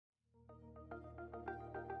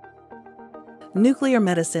Nuclear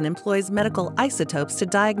medicine employs medical isotopes to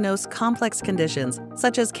diagnose complex conditions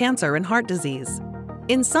such as cancer and heart disease.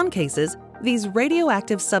 In some cases, these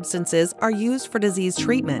radioactive substances are used for disease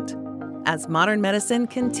treatment. As modern medicine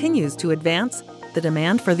continues to advance, the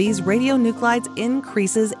demand for these radionuclides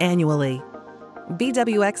increases annually.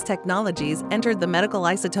 BWX Technologies entered the medical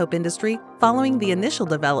isotope industry following the initial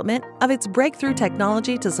development of its breakthrough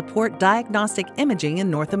technology to support diagnostic imaging in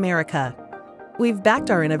North America. We've backed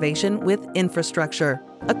our innovation with infrastructure,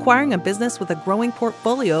 acquiring a business with a growing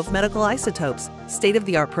portfolio of medical isotopes,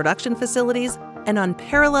 state-of-the-art production facilities, an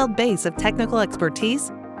unparalleled base of technical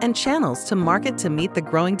expertise, and channels to market to meet the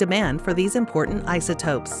growing demand for these important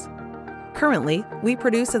isotopes. Currently, we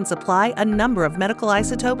produce and supply a number of medical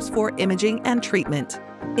isotopes for imaging and treatment.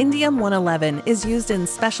 Indium-111 is used in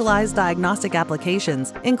specialized diagnostic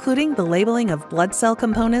applications, including the labeling of blood cell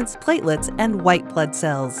components, platelets, and white blood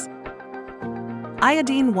cells.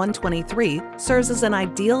 Iodine-123 serves as an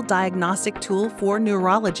ideal diagnostic tool for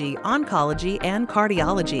neurology, oncology, and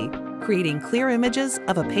cardiology, creating clear images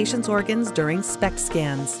of a patient's organs during SPECT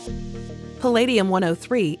scans.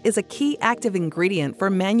 Palladium-103 is a key active ingredient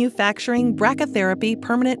for manufacturing brachytherapy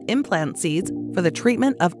permanent implant seeds for the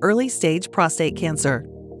treatment of early-stage prostate cancer.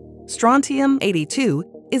 Strontium-82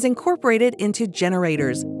 is incorporated into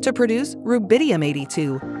generators to produce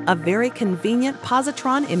rubidium-82, a very convenient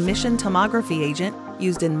positron emission tomography agent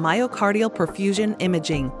used in myocardial perfusion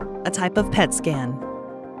imaging, a type of PET scan.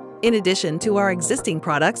 In addition to our existing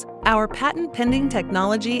products, our patent-pending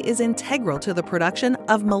technology is integral to the production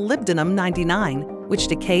of Molybdenum-99, which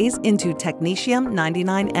decays into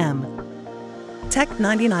technetium-99m.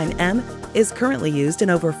 Tech-99m is currently used in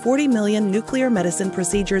over 40 million nuclear medicine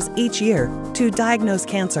procedures each year to diagnose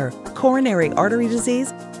cancer, coronary artery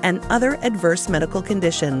disease, and other adverse medical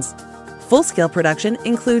conditions. Full-scale production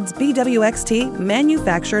includes BWXT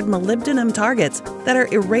manufactured molybdenum targets that are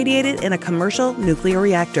irradiated in a commercial nuclear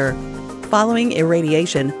reactor. Following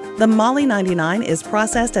irradiation, the Moly-99 is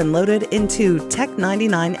processed and loaded into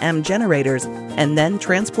Tech-99m generators and then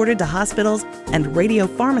transported to hospitals and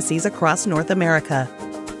radiopharmacies across North America.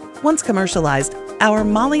 Once commercialized, our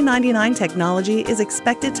Moly-99 technology is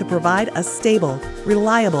expected to provide a stable,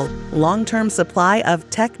 reliable, long-term supply of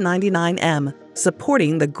Tech-99m,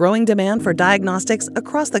 supporting the growing demand for diagnostics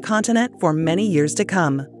across the continent for many years to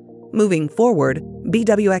come. Moving forward,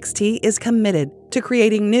 BWXT is committed to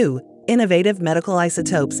creating new, innovative medical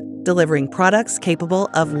isotopes, delivering products capable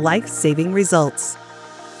of life-saving results.